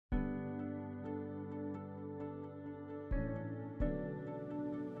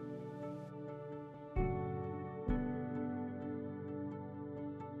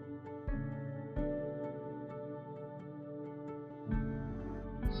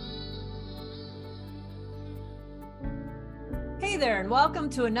there, and welcome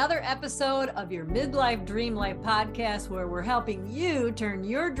to another episode of your Midlife Dream Life podcast, where we're helping you turn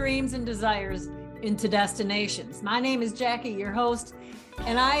your dreams and desires into destinations. My name is Jackie, your host,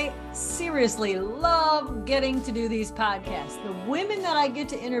 and I seriously love getting to do these podcasts. The women that I get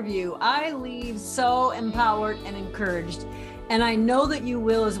to interview, I leave so empowered and encouraged, and I know that you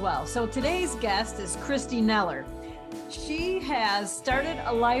will as well. So today's guest is Christy Neller. She has started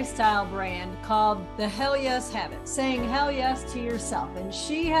a lifestyle brand called the Hell Yes Habit, saying hell yes to yourself. And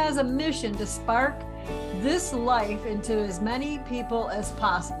she has a mission to spark this life into as many people as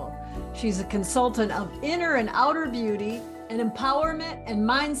possible. She's a consultant of inner and outer beauty, an empowerment and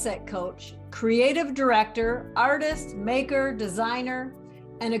mindset coach, creative director, artist, maker, designer,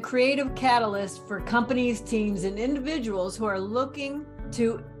 and a creative catalyst for companies, teams, and individuals who are looking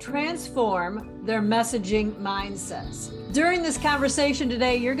to transform their messaging mindsets. During this conversation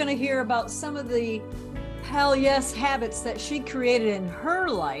today, you're going to hear about some of the hell yes habits that she created in her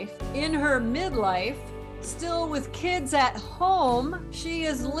life, in her midlife. Still with kids at home, she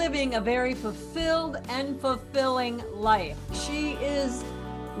is living a very fulfilled and fulfilling life. She is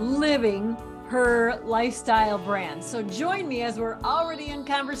living her lifestyle brand. So join me as we're already in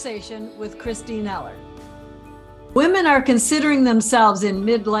conversation with Christy Neller. Women are considering themselves in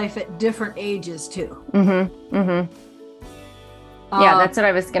midlife at different ages too. Yeah, that's what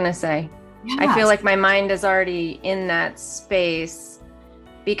I was going to say. Yes. I feel like my mind is already in that space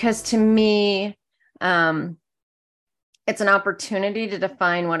because to me, it's an opportunity to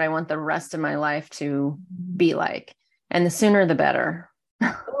define what I want the rest of my life to be like. And the sooner, the better.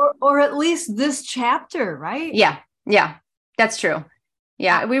 or at least this chapter, right? Yeah, that's true.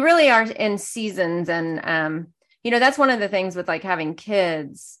 Yeah, we really are in seasons. And, that's one of the things with like having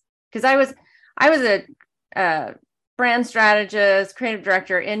kids, because I was a brand strategist, creative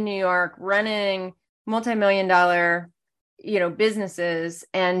director in New York, running multi-million-dollar, businesses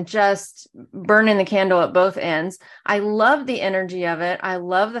and just burning the candle at both ends. I love the energy of it. I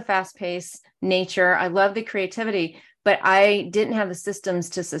love the fast-paced nature. I love the creativity, but I didn't have the systems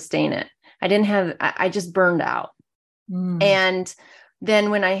to sustain it. I just burned out. And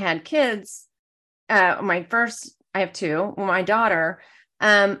then when I had kids, I have two, my daughter,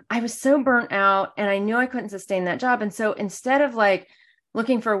 I was so burnt out and I knew I couldn't sustain that job. And so instead of like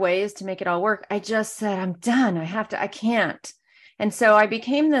looking for ways to make it all work, I just said, I'm done. I can't. And so I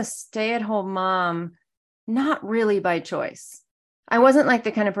became this stay-at-home mom, not really by choice. I wasn't like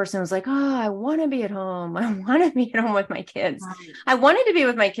the kind of person who was like, oh, I want to be at home. I want to be at home with my kids. Right. I wanted to be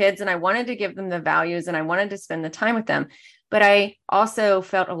with my kids and I wanted to give them the values and I wanted to spend the time with them. But I also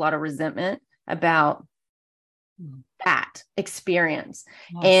felt a lot of resentment about that experience.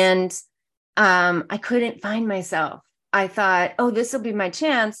 Yes. And I couldn't find myself. I thought, oh, this will be my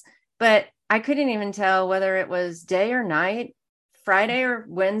chance. But I couldn't even tell whether it was day or night, Friday or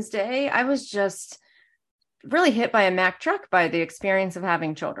Wednesday. I was just really hit by a Mack truck by the experience of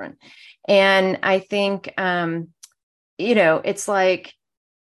having children. And I think, it's like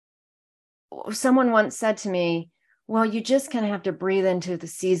someone once said to me, well, you just kind of have to breathe into the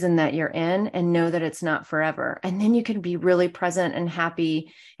season that you're in and know that it's not forever. And then you can be really present and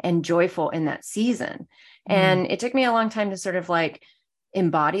happy and joyful in that season. And it took me a long time to sort of like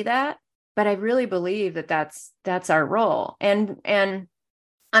embody that, but I really believe that that's our role. And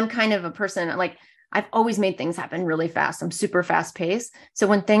I'm kind of a person, like I've always made things happen really fast. I'm super fast paced. So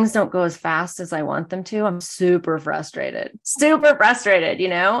when things don't go as fast as I want them to, I'm super frustrated,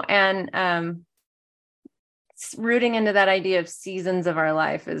 and, rooting into that idea of seasons of our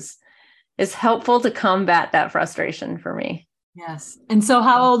life is helpful to combat that frustration for me. Yes. And so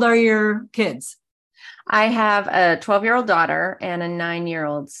how old are your kids? I have a 12-year-old daughter and a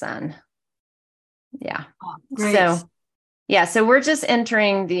 9-year-old son. Yeah. Oh, great. So we're just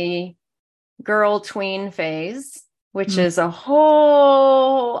entering the girl tween phase, which is a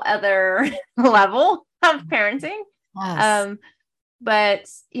whole other level of parenting. Yes. But,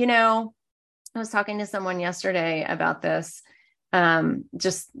 I was talking to someone yesterday about this,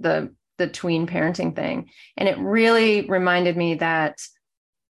 just the tween parenting thing. And it really reminded me that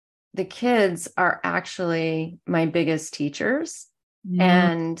the kids are actually my biggest teachers.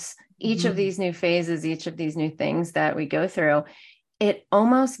 And each of these new phases, each of these new things that we go through, it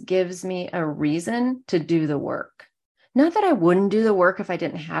almost gives me a reason to do the work. Not that I wouldn't do the work if I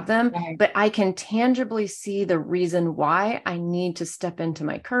didn't have them, right, but I can tangibly see the reason why I need to step into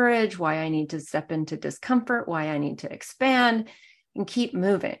my courage, why I need to step into discomfort, why I need to expand and keep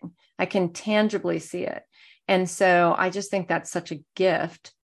moving. I can tangibly see it. And so I just think that's such a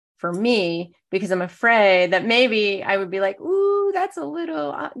gift for me, because I'm afraid that maybe I would be like, ooh, that's a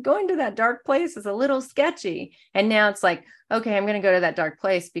little, going to that dark place is a little sketchy. And now it's like, okay, I'm going to go to that dark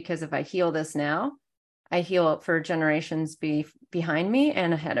place, because if I heal this now, I heal it for generations behind me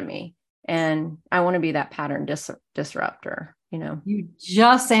and ahead of me. And I want to be that pattern disruptor, you know. You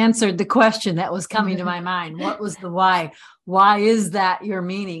just answered the question that was coming to my mind. What was the why? Why is that your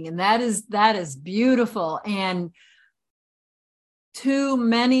meaning? And that is beautiful. And too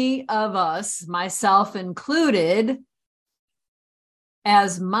many of us, myself included,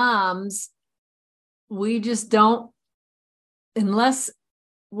 as moms, we just don't, unless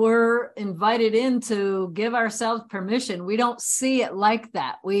we're invited in to give ourselves permission, we don't see it like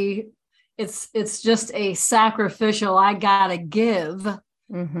that. It's just a sacrificial, I gotta give.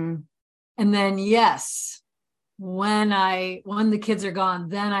 Mm-hmm. And then, yes, when the kids are gone,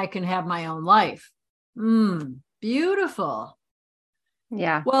 then I can have my own life. Beautiful.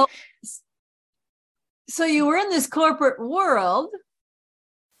 Yeah. Well, so you were in this corporate world,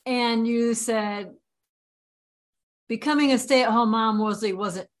 and you said becoming a stay-at-home mom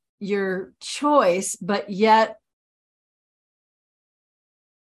wasn't your choice, but yet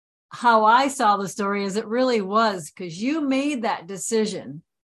how I saw the story is it really was, because you made that decision.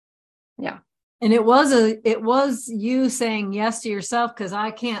 Yeah. And it was you saying yes to yourself, because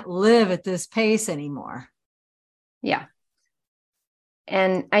I can't live at this pace anymore. Yeah.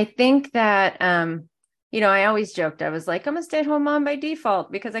 And I think that, I always joked, I was like, I'm a stay-at-home mom by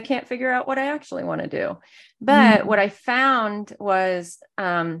default because I can't figure out what I actually want to do. But what I found was,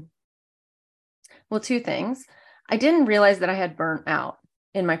 two things. I didn't realize that I had burnt out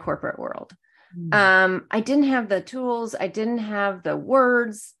in my corporate world. I didn't have the tools. I didn't have the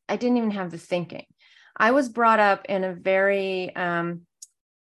words. I didn't even have the thinking. I was brought up in a very,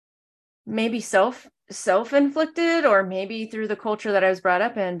 maybe self-inflicted, or maybe through the culture that I was brought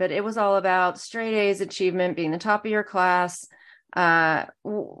up in, but it was all about straight A's, achievement, being the top of your class. The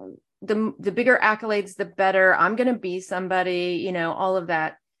bigger accolades, the better. I'm going to be somebody, all of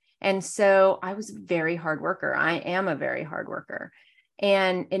that. And so I was a very hard worker. I am a very hard worker.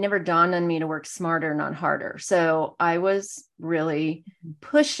 And it never dawned on me to work smarter, not harder. So I was really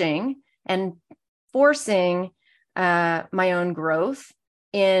pushing and forcing my own growth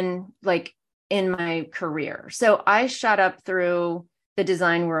in my career. So I shot up through the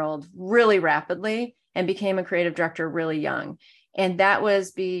design world really rapidly and became a creative director really young. And that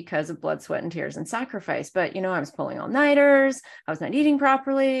was because of blood, sweat, and tears and sacrifice. But, I was pulling all-nighters. I was not eating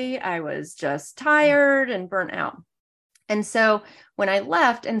properly. I was just tired and burnt out. And so when I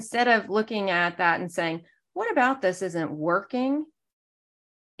left, instead of looking at that and saying, what about this isn't working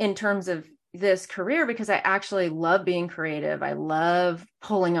in terms of this career, because I actually love being creative. I love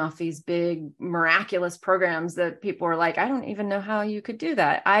pulling off these big, miraculous programs that people are like, I don't even know how you could do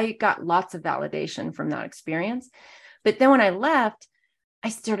that. I got lots of validation from that experience. But then when I left, I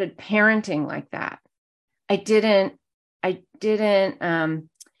started parenting like that. I didn't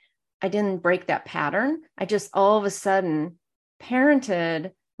break that pattern. I just all of a sudden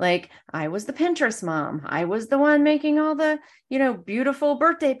parented like I was the Pinterest mom. I was the one making all the, beautiful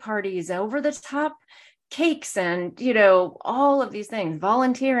birthday parties, over the top cakes, and, all of these things,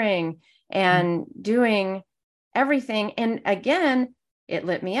 volunteering and doing everything. And again, it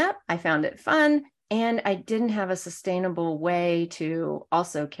lit me up. I found it fun. And I didn't have a sustainable way to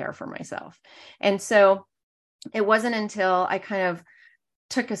also care for myself. And so it wasn't until I kind of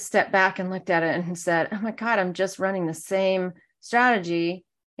took a step back and looked at it and said, oh my God, I'm just running the same strategy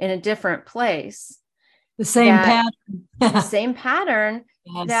in a different place. The same pattern. Same pattern.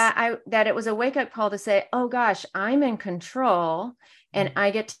 Yes. That it was a wake-up call to say, oh gosh, I'm in control and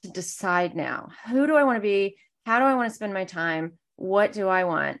I get to decide now. Who do I want to be? How do I want to spend my time? What do I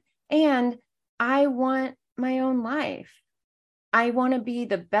want? And I want my own life. I want to be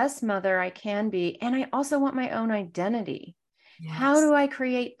the best mother I can be. And I also want my own identity. Yes. How do I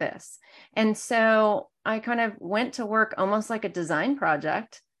create this? And so I kind of went to work almost like a design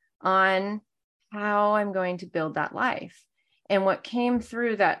project on how I'm going to build that life. And what came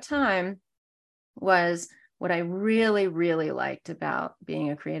through that time was what I really, really liked about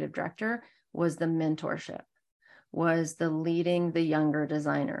being a creative director was the mentorship, was the leading the younger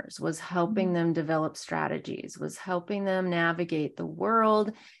designers, was helping them develop strategies, was helping them navigate the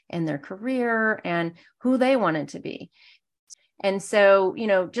world and their career and who they wanted to be. And so,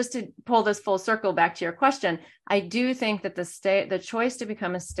 just to pull this full circle back to your question, I do think that the choice to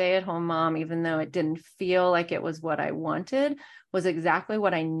become a stay-at-home mom, even though it didn't feel like it was what I wanted, was exactly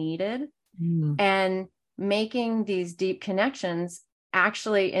what I needed. And making these deep connections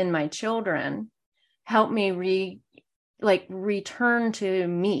actually in my children helped me like return to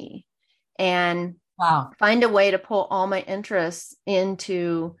me and Wow. find a way to pull all my interests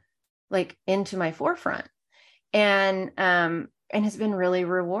into my forefront. And it's been really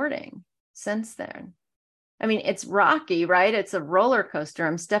rewarding since then. I mean, it's rocky, right? It's a roller coaster.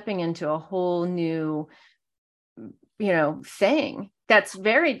 I'm stepping into a whole new, thing that's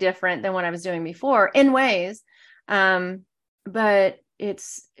very different than what I was doing before in ways. But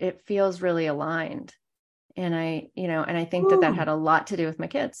it feels really aligned. And I think that had a lot to do with my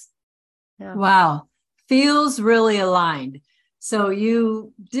kids. Yeah. Wow. Feels really aligned. So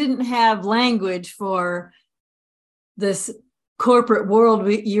you didn't have language for this corporate world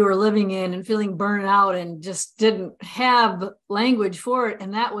you were living in and feeling burnt out and just didn't have language for it.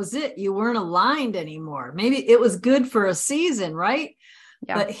 And that was it. You weren't aligned anymore. Maybe it was good for a season, right?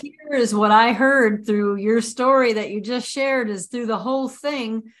 Yeah. But here is what I heard through your story that you just shared is through the whole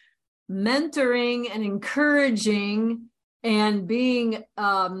thing, mentoring and encouraging and being,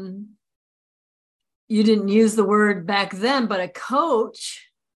 you didn't use the word back then, but a coach.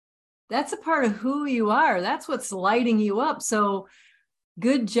 That's a part of who you are. That's what's lighting you up. So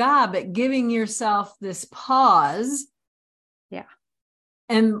good job at giving yourself this pause. Yeah.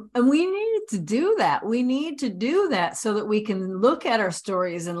 And we need to do that. We need to do that so that we can look at our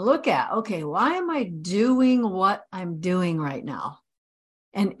stories and look at, okay, why am I doing what I'm doing right now?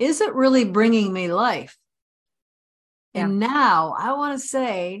 And is it really bringing me life? Yeah. And now I want to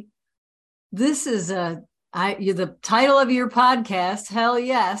say, this is the title of your podcast, Hell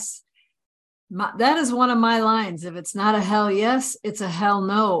Yes. That is one of my lines. If it's not a hell yes, it's a hell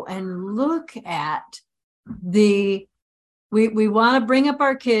no. And look at we want to bring up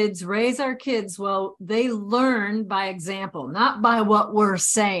our kids, raise our kids. Well, they learn by example, not by what we're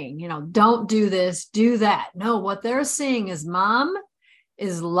saying, don't do this, do that. No, what they're seeing is mom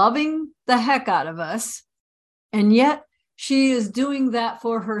is loving the heck out of us. And yet she is doing that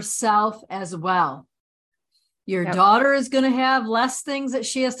for herself as well. Your daughter is going to have less things that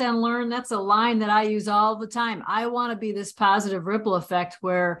she has to unlearn. That's a line that I use all the time. I want to be this positive ripple effect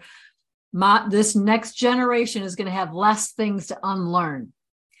where this next generation is going to have less things to unlearn.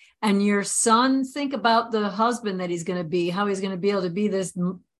 And your son, think about the husband that he's going to be, how he's going to be able to be this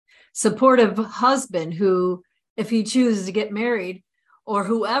supportive husband who, if he chooses to get married or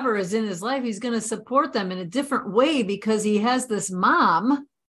whoever is in his life, he's going to support them in a different way because he has this mom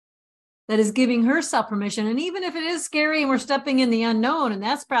that is giving herself permission. And even if it is scary and we're stepping in the unknown, and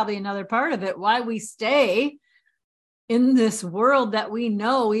that's probably another part of it, why we stay in this world that we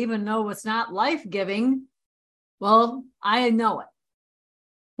know, even though it's not life-giving. Well, I know it.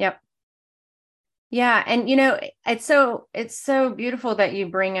 Yep. Yeah. And, it's so beautiful that you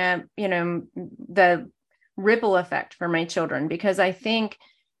bring up, the ripple effect for my children, because I think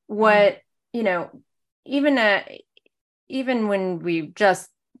what, even when we just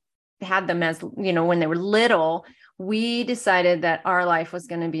had them as, when they were little, we decided that our life was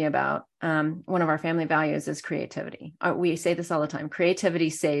going to be about, one of our family values is creativity. We say this all the time, creativity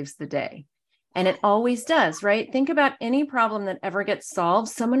saves the day. And it always does, right? Think about any problem that ever gets solved.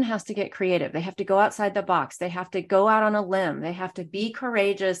 Someone has to get creative. They have to go outside the box. They have to go out on a limb. They have to be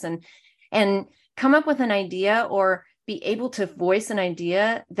courageous and come up with an idea or be able to voice an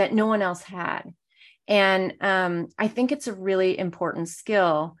idea that no one else had. And I think it's a really important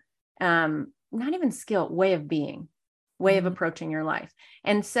skill. Not even skill, way of being, way of approaching your life.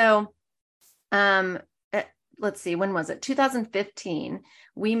 And so, let's see, when was it? 2015,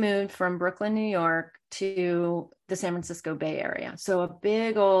 we moved from Brooklyn, New York to the San Francisco Bay Area. So a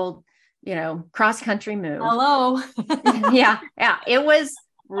big old, cross-country move. Hello. Yeah. It was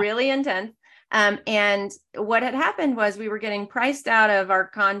really intense. And what had happened was we were getting priced out of our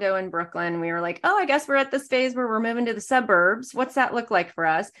condo in Brooklyn. We were like, oh, I guess we're at this phase where we're moving to the suburbs. What's that look like for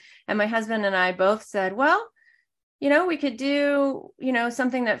us? And my husband and I both said, well, we could do,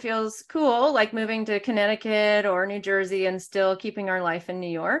 something that feels cool, like moving to Connecticut or New Jersey and still keeping our life in New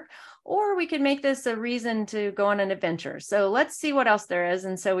York. Or we could make this a reason to go on an adventure. So let's see what else there is.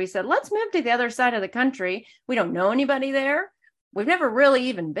 And so we said, let's move to the other side of the country. We don't know anybody there. We've never really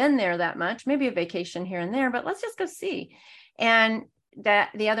even been there that much, maybe a vacation here and there, but let's just go see. And that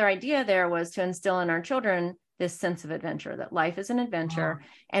the other idea there was to instill in our children this sense of adventure, that life is an adventure. Wow.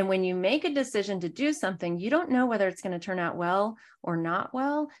 And when you make a decision to do something, you don't know whether it's going to turn out well or not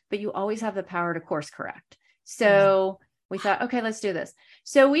well, but you always have the power to course correct. So we thought, okay, let's do this.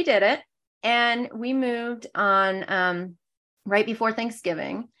 So we did it. And we moved on right before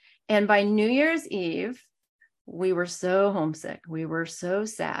Thanksgiving. And by New Year's Eve, we were so homesick. We were so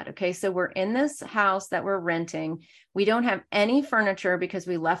sad. Okay. So we're in this house that we're renting. We don't have any furniture because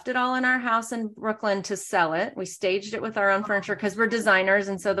we left it all in our house in Brooklyn to sell it. We staged it with our own furniture because we're designers.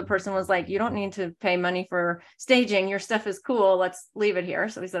 And so the person was like, you don't need to pay money for staging. Your stuff is cool. Let's leave it here.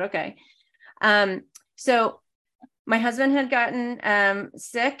 So we said, okay. So my husband had gotten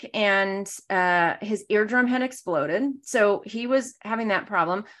sick and his eardrum had exploded. So he was having that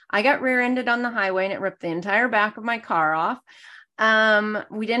problem. I got rear-ended on the highway and it ripped the entire back of my car off.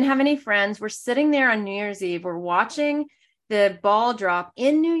 We didn't have any friends. We're sitting there on New Year's Eve. We're watching the ball drop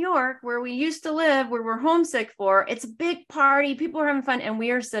in New York, where we used to live, where we're homesick for. It's a big party. People are having fun. And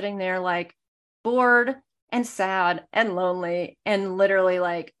we are sitting there like bored and sad and lonely and literally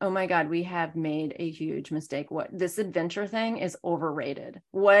like, oh my God, we have made a huge mistake. What, this adventure thing is overrated.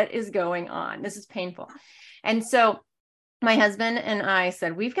 What is going on? This is painful. And so my husband and I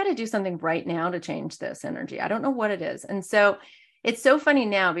said, we've got to do something right now to change this energy. I don't know what it is. And so it's so funny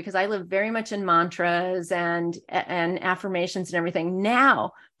now because I live very much in mantras and affirmations and everything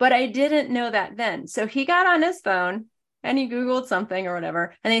now, but I didn't know that then. So he got on his phone and he Googled something or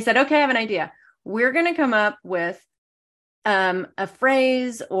whatever. And he said, okay, I have an idea. We're going to come up with a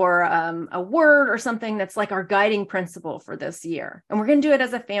phrase or a word or something that's like our guiding principle for this year. And we're going to do it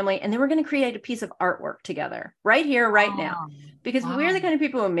as a family. And then we're going to create a piece of artwork together right here, right now, because we're the kind of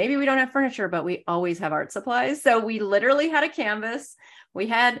people who maybe we don't have furniture, but we always have art supplies. So we literally had a canvas. We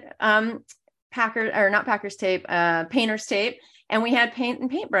had painter's tape, and we had paint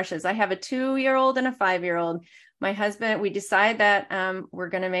and paintbrushes. I have a 2-year-old and a 5-year-old. My husband, we decide that we're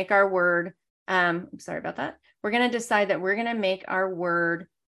going to make our word. Sorry about that. We're going to decide that we're going to make our word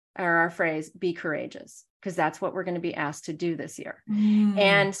or our phrase, be courageous, because that's what we're going to be asked to do this year.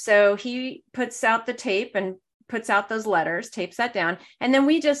 And so he puts out the tape and puts out those letters, tapes that down. And then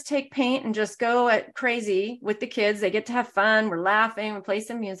we just take paint and just go at crazy with the kids. They get to have fun. We're laughing, we play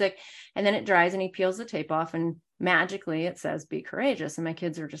some music, and then it dries and he peels the tape off and magically it says, be courageous. And my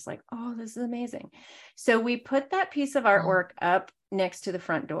kids are just like, oh, this is amazing. So we put that piece of artwork up next to the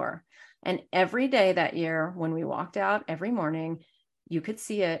front door. And every day that year, when we walked out every morning, you could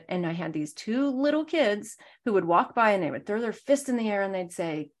see it. And I had these 2 little kids who would walk by and they would throw their fist in the air and they'd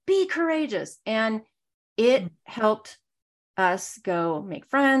say, be courageous. And it helped us go make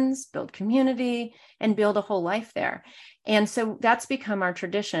friends, build community, and build a whole life there. And so that's become our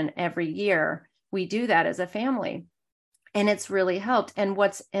tradition. Every year we do that as a family. And it's really helped. And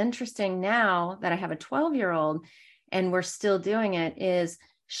what's interesting now that I have a 12-year-old and we're still doing it is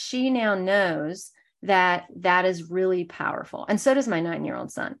she now knows that that is really powerful. And so does my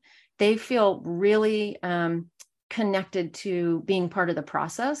 9-year-old son. They feel really connected to being part of the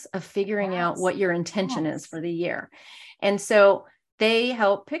process of figuring out what your intention is for the year. And so they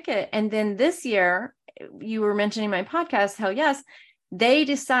help pick it. And then this year, you were mentioning my podcast, Hell Yes. They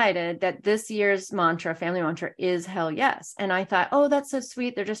decided that this year's mantra, family mantra, is hell yes. And I thought, oh, that's so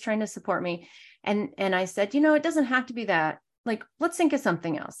sweet. They're just trying to support me. And I said, it doesn't have to be that. Like, let's think of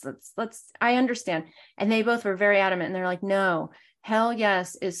something else. I understand. And they both were very adamant. And they're like, no, hell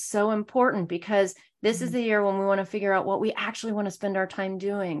yes is so important because this is the year when we want to figure out what we actually want to spend our time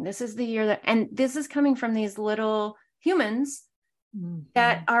doing. This is the year and this is coming from these little humans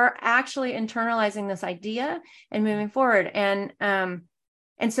that are actually internalizing this idea and moving forward. And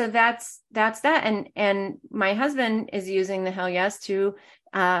so that's that. And my husband is using the hell yes to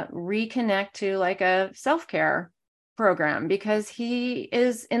reconnect to like a self-care program because he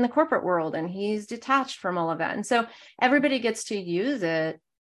is in the corporate world and he's detached from all of that. And so everybody gets to use it.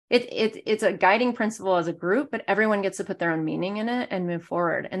 It's a guiding principle as a group, but everyone gets to put their own meaning in it and move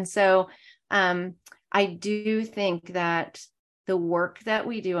forward. And so I do think that the work that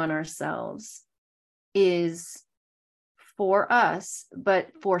we do on ourselves is for us, but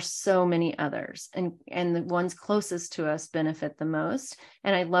for so many others, and the ones closest to us benefit the most.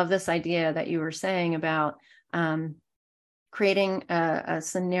 And I love this idea that you were saying about creating a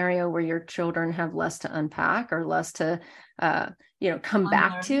scenario where your children have less to unpack or less to, come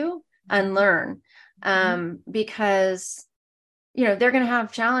back to, unlearn, because, they're going to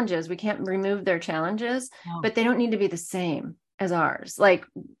have challenges. We can't remove their challenges, but they don't need to be the same as ours. Like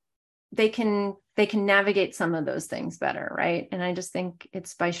they can navigate some of those things better. Right. And I just think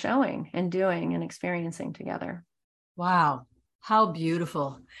it's by showing and doing and experiencing together. Wow. How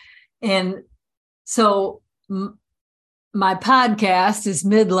beautiful. And so my podcast is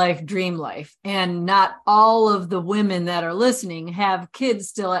Midlife Dream Life, and not all of the women that are listening have kids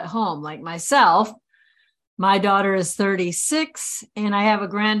still at home like myself. My daughter is 36 and I have a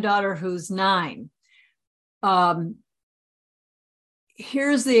granddaughter who's 9.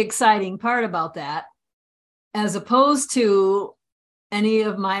 Here's the exciting part about that. as opposed to any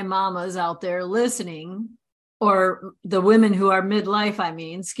of my mamas out there listening, or the women who are midlife,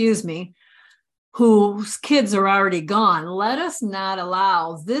 excuse me, whose kids are already gone, let us not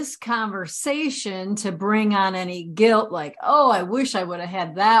allow this conversation to bring on any guilt like, oh, I wish I would have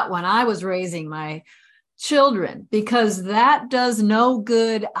had that when I was raising my children, because that does no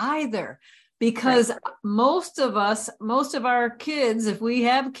good either. Because right. Most of our kids, if we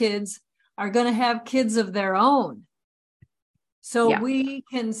have kids, are going to have kids of their own. So we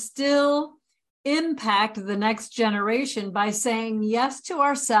can still impact the next generation by saying yes to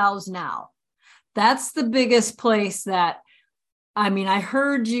ourselves now. That's the biggest place that, I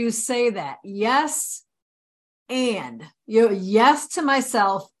heard you say that. Yes. And yes to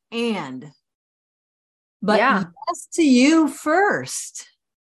myself but yes to you first.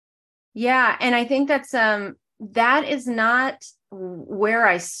 Yeah. And I think that's, that is not where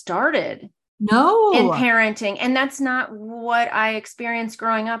I started. No. In parenting. And that's not what I experienced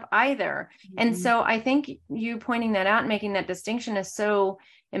growing up either. Mm-hmm. And so I think you pointing that out and making that distinction is so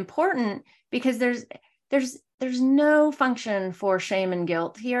important, because there's no function for shame and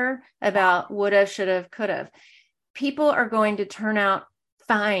guilt here about would have, should have, could have. People are going to turn out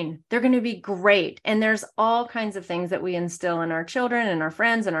fine. They're going to be great. And there's all kinds of things that we instill in our children and our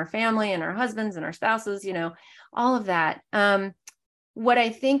friends and our family and our husbands and our spouses, all of that. What I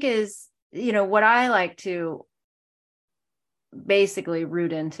think is, what I like to basically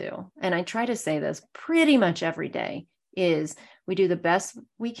root into, and I try to say this pretty much every day, is we do the best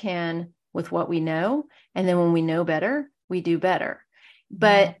we can with what we know. And then when we know better, we do better.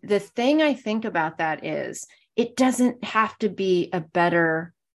 But the thing I think about that is it doesn't have to be a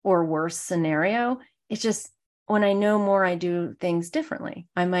better or worse scenario. It's just when I know more, I do things differently.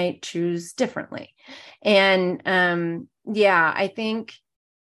 I might choose differently. And I think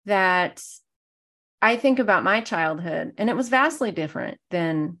that I think about my childhood, and it was vastly different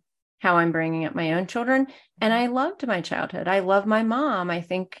than how I'm bringing up my own children. And I loved my childhood. I love my mom. I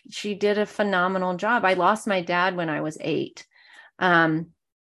think she did a phenomenal job. I lost my dad when I was 8. And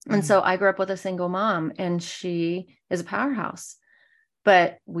so I grew up with a single mom, and she is a powerhouse.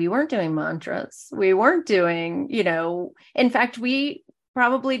 But we weren't doing mantras. We weren't doing, in fact, we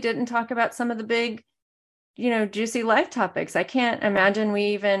probably didn't talk about some of the big, juicy life topics. I can't imagine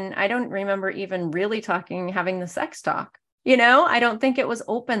I don't remember even really having the sex talk. I don't think it was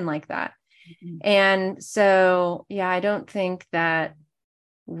open like that. Mm-hmm. And so, I don't think that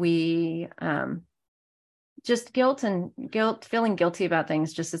we, just feeling guilty about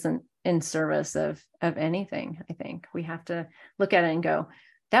things just isn't in service of anything. I think we have to look at it and go,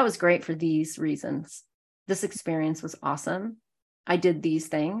 that was great for these reasons. This experience was awesome. I did these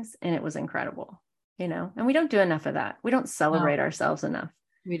things and it was incredible, and we don't do enough of that. We don't celebrate ourselves enough.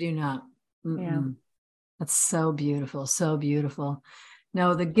 We do not. Mm-mm. Yeah. That's so beautiful. So beautiful.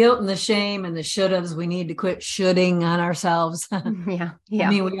 No, the guilt and the shame and the should-haves, we need to quit shoulding on ourselves. Yeah.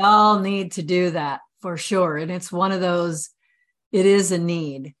 We all need to do that for sure. And it's one of those, it is a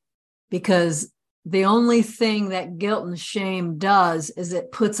need, because the only thing that guilt and shame does is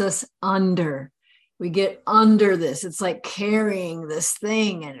it puts us under. We get under this. It's like carrying this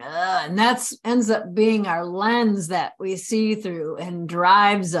thing, and that ends up being our lens that we see through and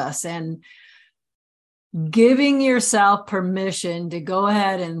drives us. And giving yourself permission to go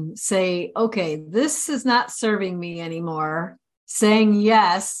ahead and say, okay, this is not serving me anymore. Saying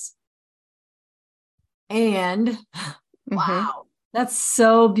yes. And wow, that's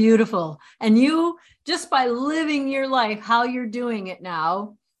so beautiful. And you, just by living your life, how you're doing it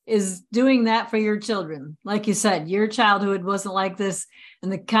now, is doing that for your children. Like you said, your childhood wasn't like this,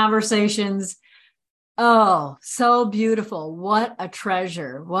 and the conversations, oh, so beautiful. What a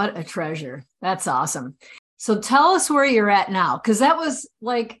treasure. What a treasure. That's awesome. So tell us where you're at now, because that was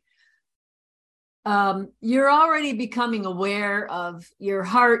like, you're already becoming aware of your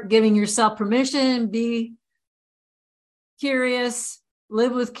heart, giving yourself permission, be curious,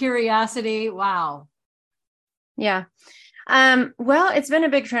 live with curiosity. Wow. Yeah. Well, it's been a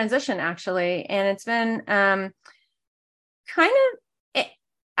big transition actually. And it's been,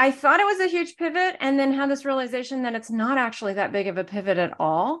 I thought it was a huge pivot, and then had this realization that it's not actually that big of a pivot at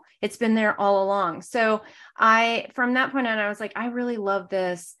all. It's been there all along. So from that point on, I was like, I really love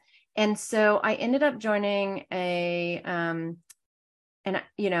this. And so I ended up joining and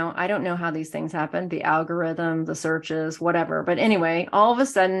I don't know how these things happen, the algorithm, the searches, whatever. But anyway, all of a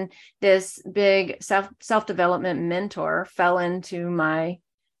sudden, this big self-development mentor fell into my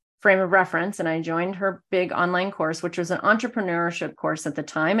frame of reference, and I joined her big online course, which was an entrepreneurship course at the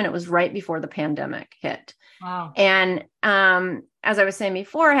time. And it was right before the pandemic hit. Wow. And as I was saying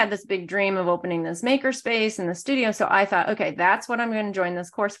before, I had this big dream of opening this maker space in the studio. So I thought, okay, that's what I'm going to join this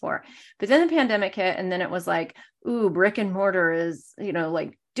course for. But then the pandemic hit, and then it was like, ooh, brick and mortar is,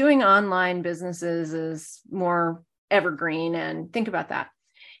 like doing online businesses is more evergreen, and think about that.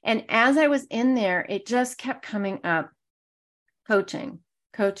 And as I was in there, it just kept coming up. Coaching.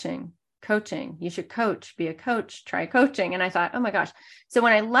 You should coach, be a coach, try coaching. And I thought, oh my gosh. So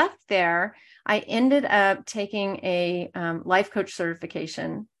when I left there, I ended up taking a life coach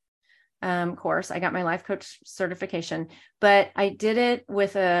certification course. I got my life coach certification, but I did it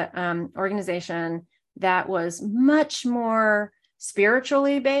with a organization that was much more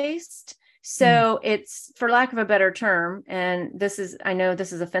spiritually based. So it's, for lack of a better term, and I know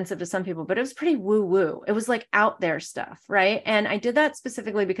this is offensive to some people, but it was pretty woo woo. It was like out there stuff. Right. And I did that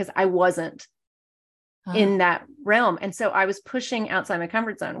specifically because I wasn't in that realm. And so I was pushing outside my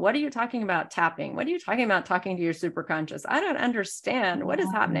comfort zone. What are you talking about tapping? What are you talking about talking to your superconscious? I don't understand what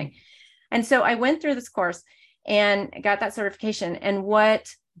is happening. And so I went through this course and got that certification. And what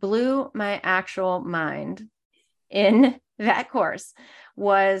blew my actual mind in that course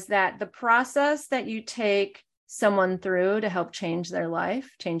was that the process that you take someone through to help change their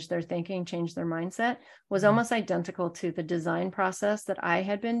life, change their thinking, change their mindset was almost identical to the design process that I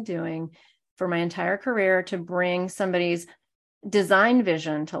had been doing for my entire career to bring somebody's design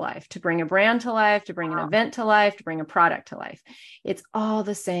vision to life, to bring a brand to life, to bring an event to life, to bring a product to life. It's all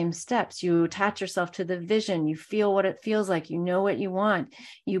the same steps. You attach yourself to the vision. You feel what it feels like. You know what you want.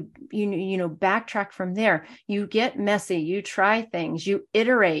 You backtrack from there. You get messy. You try things. You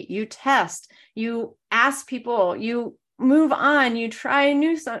iterate. You test. You ask people. You move on. You try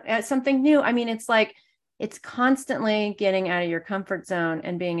something new. I mean, it's like, it's constantly getting out of your comfort zone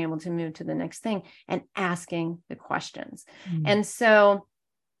and being able to move to the next thing and asking the questions. And so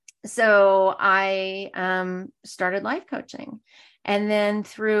I started life coaching, and then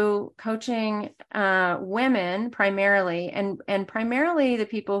through coaching women primarily, and primarily the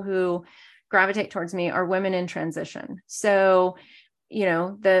people who gravitate towards me are women in transition. So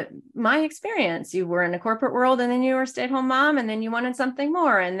my experience, you were in a corporate world, and then you were a stay-at-home mom, and then you wanted something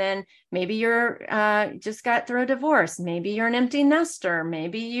more. And then maybe you're just got through a divorce. Maybe you're an empty nester.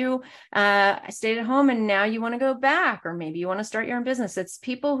 Maybe you stayed at home and now you want to go back, or maybe you want to start your own business. It's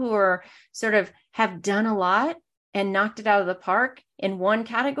people who are sort of have done a lot and knocked it out of the park in one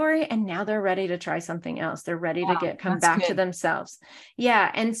category, and now they're ready to try something else. They're ready to come back to themselves. Yeah.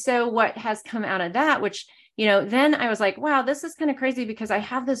 And so what has come out of that, which then I was like, wow, this is kind of crazy, because I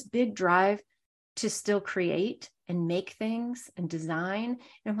have this big drive to still create and make things and design. And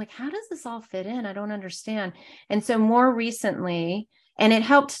I'm like, how does this all fit in? I don't understand. And so more recently, and it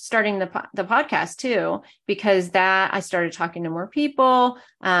helped starting the podcast too, because that I started talking to more people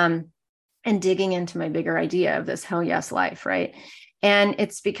and digging into my bigger idea of this Hell Yes life. Right. And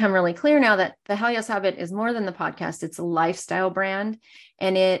it's become really clear now that the Hell Yes Habit is more than the podcast. It's a lifestyle brand,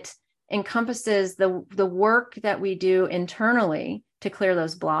 and it encompasses the work that we do internally to clear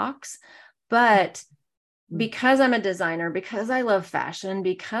those blocks. But because I'm a designer, because I love fashion,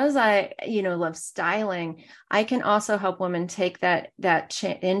 because I, love styling, I can also help women take that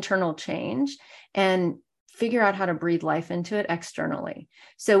internal change and figure out how to breathe life into it externally.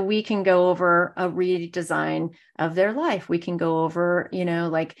 So we can go over a redesign of their life. We can go over,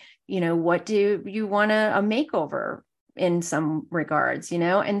 what do you want a makeover in some regards,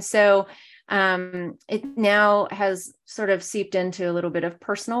 and so it now has sort of seeped into a little bit of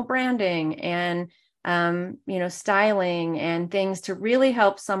personal branding and styling and things to really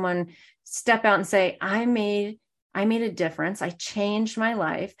help someone step out and say, I made a difference. I changed my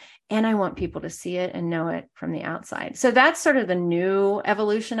life, and I want people to see it and know it from the outside. So that's sort of the new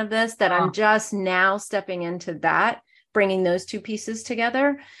evolution of this, that I'm just now stepping into that, bringing those two pieces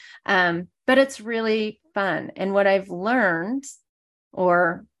together. But it's really fun. And what I've learned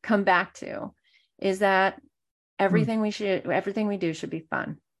or come back to is that everything we do should be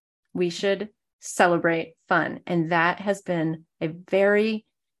fun. We should celebrate fun. And that has been a very,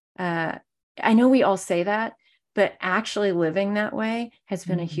 I know we all say that, but actually living that way has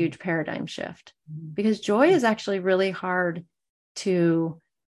been a huge paradigm shift, because joy is actually really hard to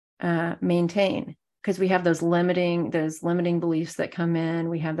maintain, because we have those limiting beliefs that come in.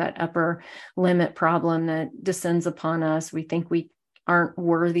 We have that upper limit problem that descends upon us. We think we aren't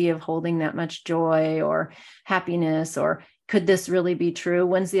worthy of holding that much joy or happiness, or could this really be true?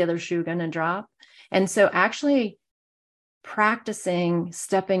 When's the other shoe going to drop? And so actually practicing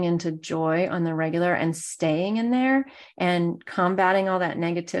stepping into joy on the regular and staying in there and combating all that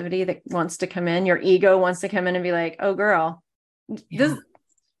negativity that wants to come in. Your ego wants to come in and be like, oh girl, you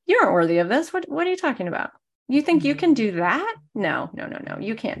aren't worthy of this. What are you talking about? You think you can do that? No,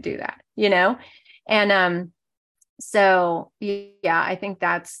 you can't do that, And so yeah, I think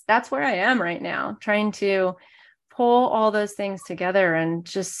that's where I am right now, trying to pull all those things together and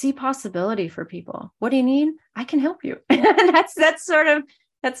just see possibility for people. What do you need? I can help you. that's sort of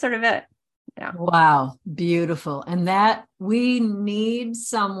it. Yeah. Wow. Beautiful. And that we need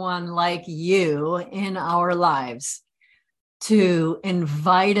someone like you in our lives to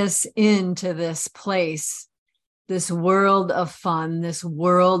invite us into this place, this world of fun, this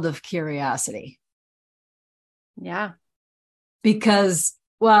world of curiosity. Yeah. Because,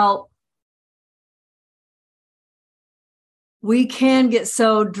 well, we can get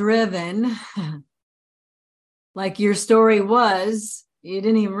so driven, like your story was, you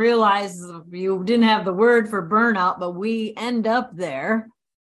didn't even realize you didn't have the word for burnout, but we end up there.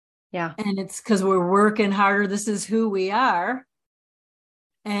 Yeah. And it's because we're working harder. This is who we are.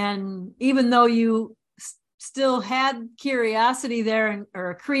 And even though you still had curiosity there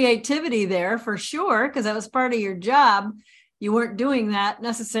or creativity there for sure, because that was part of your job, you weren't doing that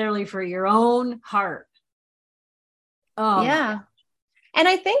necessarily for your own heart. Yeah. And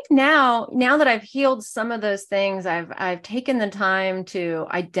I think now that I've healed some of those things, I've taken the time to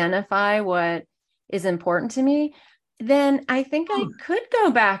identify what is important to me, then I think I could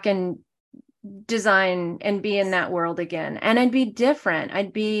go back and design and be in that world again. And I'd be different.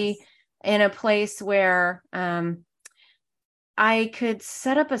 I'd be in a place where I could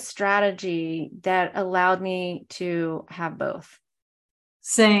set up a strategy that allowed me to have both.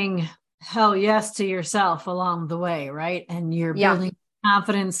 Saying hell yes to yourself along the way, right? And you're building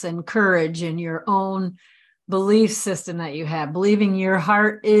confidence and courage in your own belief system that you have, believing your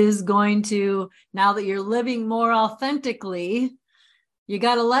heart is going to, now that you're living more authentically, you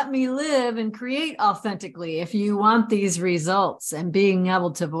got to let me live and create authentically if you want these results, and being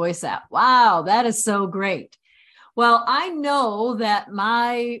able to voice that. Wow, that is so great. Well, I know that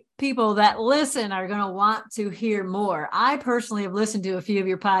my people that listen are going to want to hear more. I personally have listened to a few of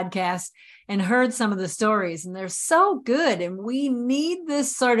your podcasts and heard some of the stories, and they're so good. And we need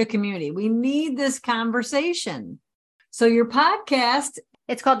this sort of community. We need this conversation. So your podcast,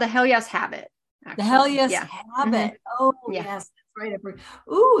 it's called The Hell Yes Habit. Actually. The Hell Yes Habit. Mm-hmm. Oh, yes. That's right.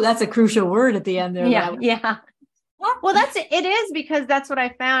 Ooh, that's a crucial word at the end there. Yeah. Well, it is, because that's what I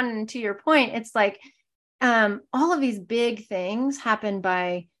found. And to your point, it's like, all of these big things happen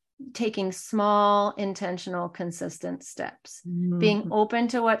by taking small, intentional, consistent steps, being open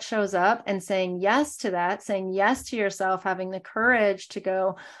to what shows up and saying yes to that, saying yes to yourself, having the courage to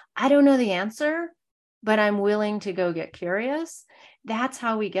go, I don't know the answer, but I'm willing to go get curious. That's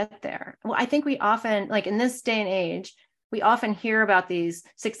how we get there. Well, I think we often, like in this day and age, we often hear about these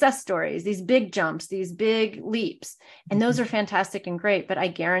success stories, these big jumps, these big leaps, and those are fantastic and great. But I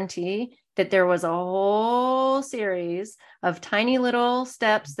guarantee that there was a whole series of tiny little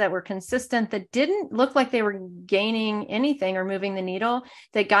steps that were consistent, that didn't look like they were gaining anything or moving the needle,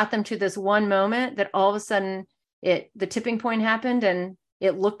 that got them to this one moment that all of a sudden the tipping point happened and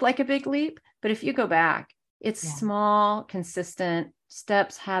it looked like a big leap. But if you go back, it's small, consistent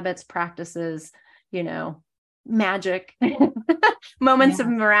steps, habits, practices, magic, moments of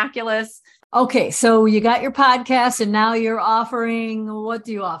miraculous. Okay, so you got your podcast and now you're offering, what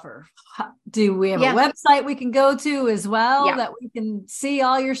do you offer? Do we have a website we can go to as well that we can see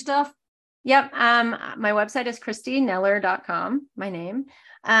all your stuff? Yep. My website is christyneller.com, my name.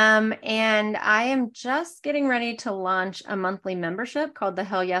 And I am just getting ready to launch a monthly membership called the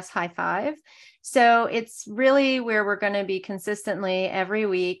Hell Yes High Five. So it's really where we're going to be consistently every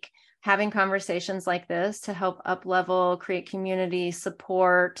week having conversations like this to help up-level, create community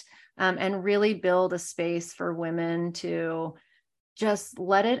support, and really build a space for women to just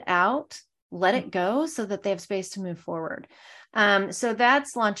let it out, let it go, so that they have space to move forward. So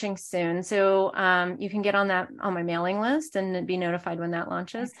that's launching soon. So you can get on my mailing list and be notified when that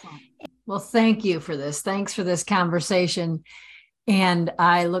launches. Excellent. Well, thank you for this. Thanks for this conversation. And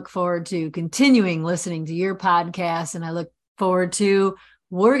I look forward to continuing listening to your podcast. And I look forward to,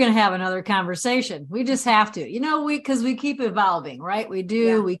 we're going to have another conversation. We just have to, because we keep evolving, right? We do.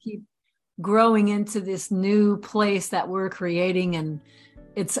 Yeah. We keep growing into this new place that we're creating. And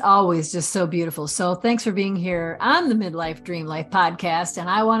it's always just so beautiful. So thanks for being here on the Midlife Dream Life podcast. And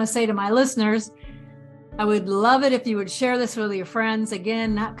I want to say to my listeners, I would love it if you would share this with your friends.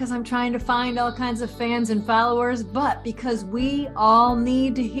 Again, not because I'm trying to find all kinds of fans and followers, but because we all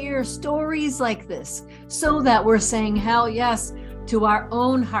need to hear stories like this so that we're saying hell yes to our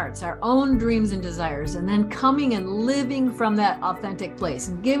own hearts, our own dreams and desires, and then coming and living from that authentic place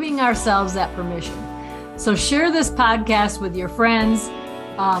and giving ourselves that permission. So share this podcast with your friends.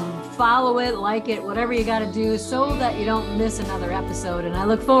 Follow it, like it, whatever you got to do so that you don't miss another episode. And I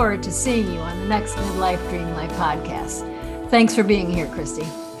look forward to seeing you on the next Midlife Dream Life podcast. Thanks for being here, Christy.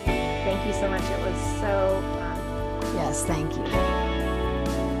 Thank you so much. It was so fun. Yes, thank you.